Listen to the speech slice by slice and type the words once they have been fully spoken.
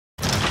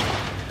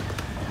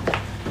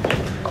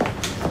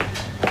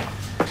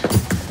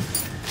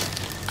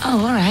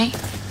Oh, all right.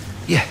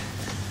 Yeah.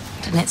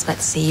 Didn't expect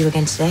to see you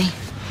again today.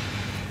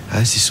 Is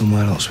there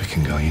somewhere else we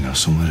can go, you know,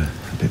 somewhere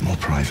a bit more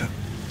private?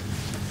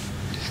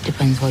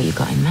 Depends what you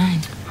got in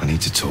mind. I need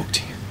to talk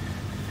to you.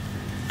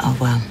 Oh,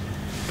 well.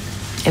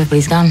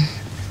 Everybody's gone.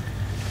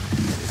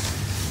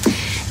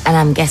 And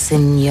I'm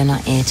guessing you're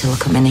not here to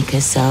look at my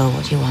knickers, so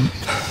what do you want?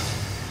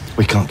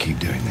 We can't keep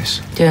doing this.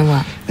 Doing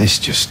what? This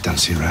just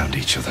dancing around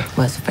each other.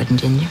 Where's the Fred and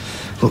Ginger?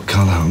 Look,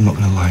 Carla, I'm not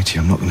going to lie to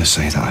you. I'm not going to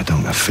say that I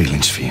don't have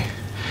feelings for you.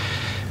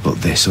 But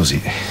this, us,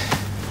 it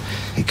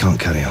can't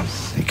carry on.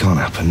 It can't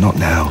happen. Not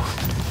now.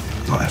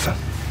 Not ever.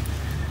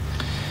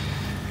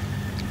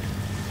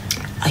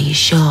 Are you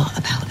sure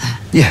about that?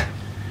 Yeah,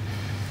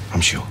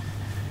 I'm sure.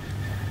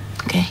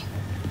 Okay.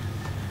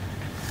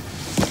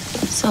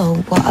 So,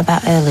 what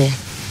about earlier?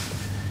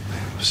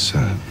 It was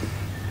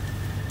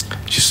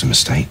just a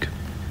mistake.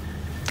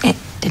 It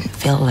didn't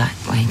feel that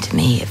way to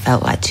me. It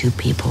felt like two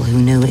people who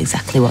knew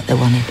exactly what they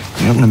wanted.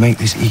 You're not going to make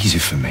this easy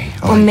for me.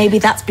 Well, maybe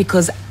that's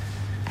because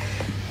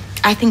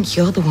I think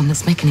you're the one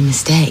that's making a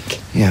mistake.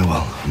 Yeah,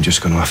 well, I'm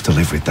just going to have to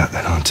live with that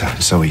then, aren't I?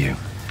 And so are you.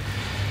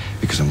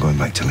 Because I'm going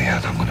back to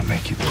Leanne. I'm going to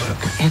make it work.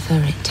 Whatever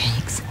it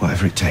takes.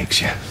 Whatever it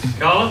takes, yeah.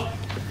 Carla?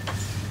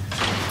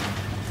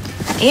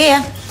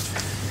 Here.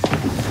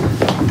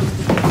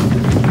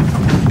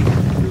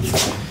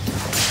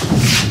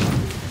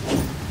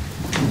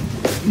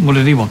 What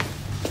did he want?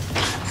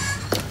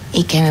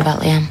 He came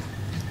about Leanne.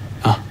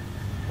 Ah.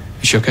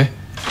 Is she okay?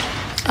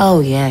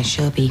 Oh, yeah,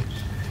 she'll be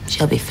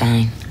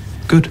fine.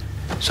 Good.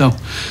 So,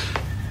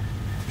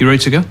 you ready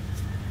to go?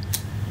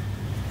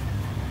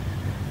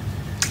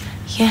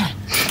 Yeah.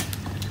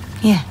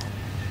 Yeah.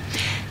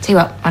 Tell you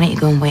what, why don't you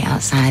go and wait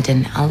outside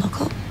and I'll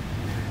look up.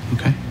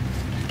 Okay.